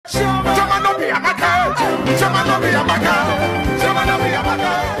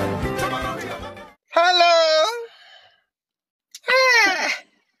Hello.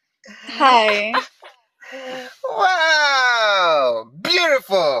 Hi. Wow.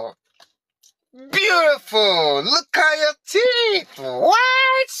 Beautiful. Beautiful. Look at your teeth.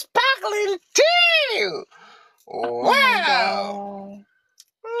 White, sparkling teeth. Wow.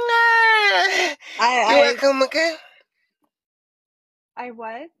 Oh You welcome again? I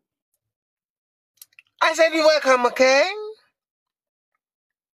what? I said you welcome again?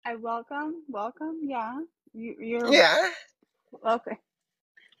 I welcome? Yeah. You're Yeah. okay.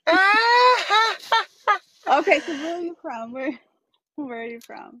 Okay, so where are you from? Where are you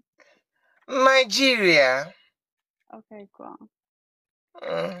from? Nigeria. Okay, cool.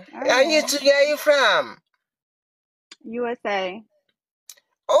 Are Alright. where are you from? USA.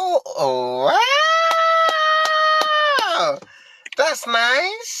 Oh, wow. That's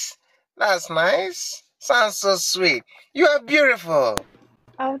nice. That's nice. Sounds so sweet. You are beautiful.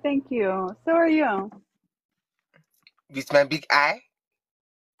 Oh, thank you. So are you. With my big eye.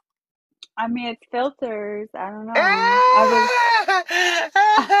 I mean, it's filters. I don't know. I was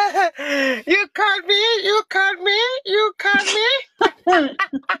You caught me. You caught me. You caught me.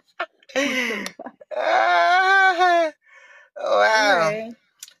 Wow. Alright.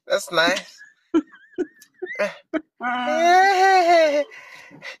 That's nice.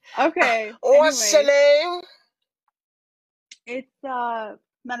 Okay. What's your Anyway, name? it's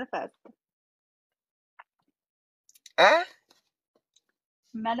manifest. Huh?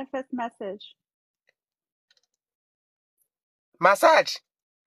 Manifest message. Massage.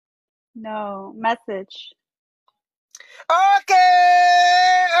 No, message.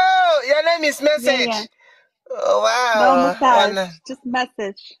 Okay. Oh, your name is Yeah, yeah. Message. Oh, No wow. massage, just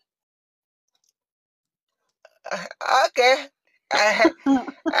message. Okay.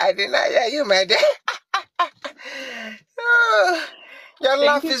 I did not hear you, my dear. Oh, your Thank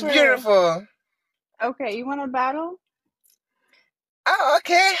laugh you is for. beautiful. Okay, you want a battle? Oh,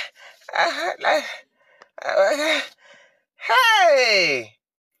 okay. Uh, hey,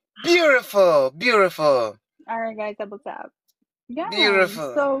 beautiful, beautiful, All right, guys, double tap. Yeah.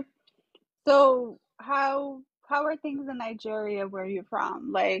 beautiful. So how are things in Nigeria where you're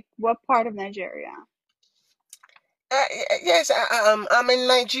from? Like, what part of Nigeria? Yes, I'm in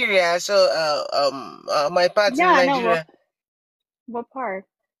Nigeria, so my part Yeah, in I know. What Nigeria. what part?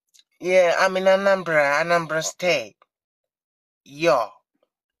 Yeah, I'm in Anambra State. Yo,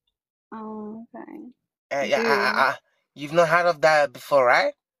 Oh, okay. yeah, Do you've not heard of that before,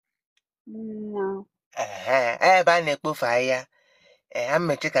 right? no. Ebe a na-ekpofu ahịhịa, I'm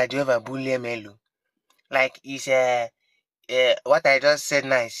a check Jehovah bulie m elu. Like it's what I just said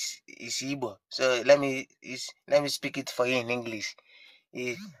nice is Igbo. So let me speak it for you in English.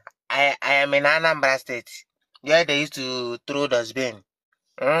 Eh, I am in Anambra State. Where they used to throw dustbin.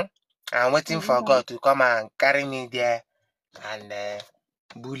 I'm waiting for Okay. God to come and carry me there and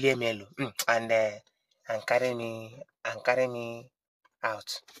bully me and carry me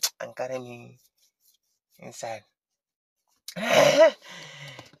out and carry me inside.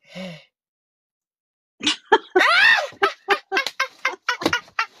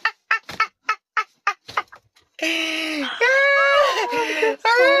 That's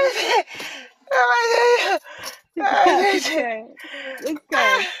funny. It's good. It's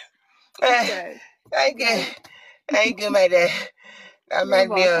good. It's good. Thank you. Yes. Thank you, my dear. That You're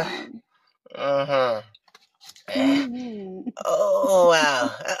might be a. welcome. Uh-huh. Hmm. Oh,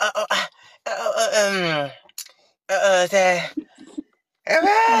 wow. The-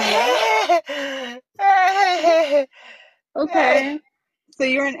 What? Okay. So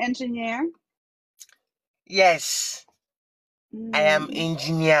you're an engineer? Yes, I am Mm.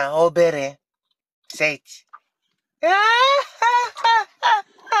 engineer Obere. Say it.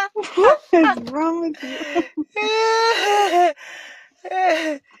 What is wrong with you?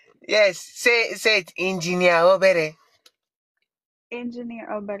 Yes, say it, engineer Obere. Engineer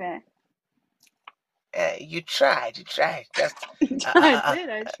Obere. You tried. Just I did.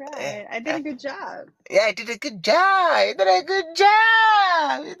 I tried. I did a good job. yeah, I did a good job. You did a good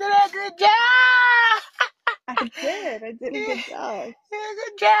job. You did a good job. I did. I did a Yeah, good job.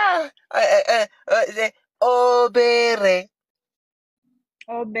 good job. The Obere.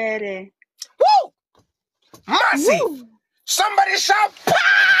 Obere. Woo! Massive. Woo! Somebody shout power.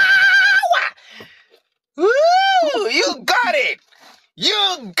 Woo! You got it.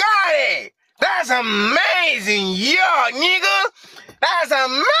 You got it. That's amazing. Yo, nigga. That's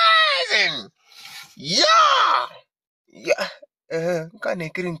amazing. Yeah. Yeah. Nke a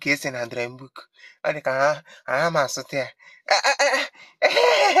na-ekiri nke esi na drawing book. Ọ dị ka ha ma asụta ya.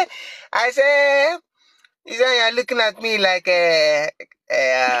 I say, You say you're looking at me like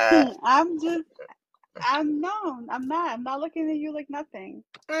I'm not. I'm not looking at you like nothing.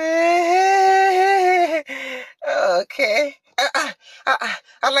 Okay.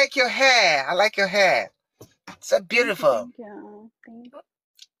 I like your hair. I like your hair. So Thank you, beautiful. thank you. Thank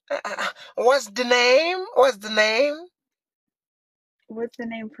What's the name? What's the name? What's the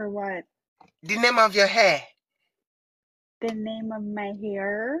name for what? The name of your hair. The name of my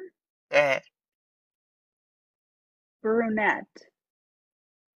hair? Uh, Brunette.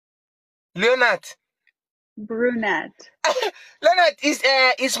 Leonard. Brunette. Leonard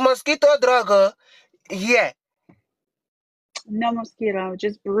is mosquito drug here. No mosquito,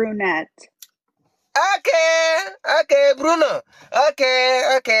 just brunette. Okay, Bruno.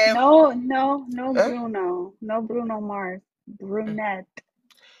 Okay. No Huh? Bruno. No Bruno Mars. Brunette.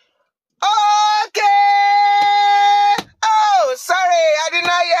 Okay. Oh, sorry, I did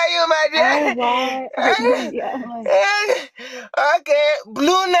not hear you, my Why are you yelling? dear. Okay,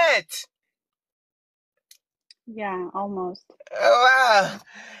 blue net. Yeah, almost. Oh, wow.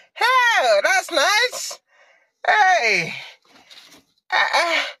 Hey, that's nice. Hey,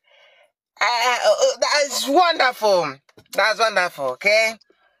 uh, that's wonderful. That's wonderful. Okay,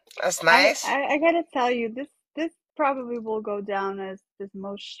 that's nice. I gotta tell you, this probably will go down as the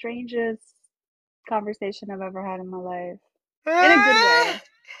most strangest conversation I've ever had in my life. In a good Ah, way.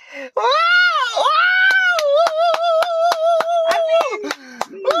 wow! I mean,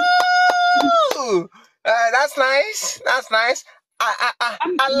 Woo! That's nice. That's nice.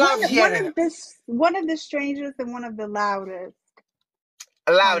 I love hearing one of the strangest and one of the loudest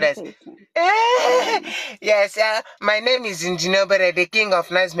loudest. conversation. Yeah. Yes, my name is Engineer Bere, the king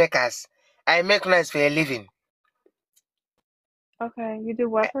of noise makers. I make noise for a living. Okay, you do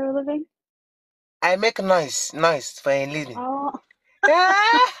what for a living? I make noise for a living. Oh,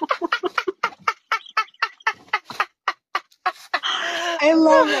 Ah, I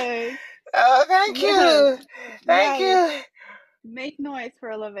love it. oh, thank Yes, you. Thank yes. you. Make noise for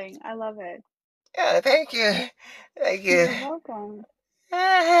a living. I love it. Thank you. Thank you. You're welcome.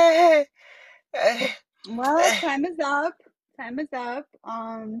 Uh, Well, time is up. Time is up.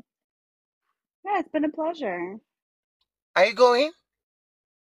 Yeah, it's been a pleasure. Are you going?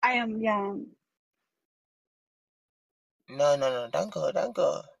 I am, yeah. No, don't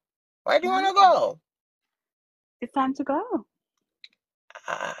go. Why do you want to No, go? it's time to go.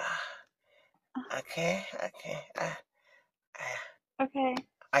 Ah, okay. Okay.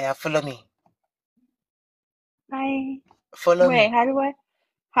 Follow me. Bye. Follow Wait, me. how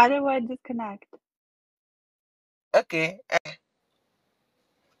do I disconnect? Okay.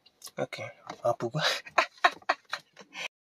 Okay. Apuba.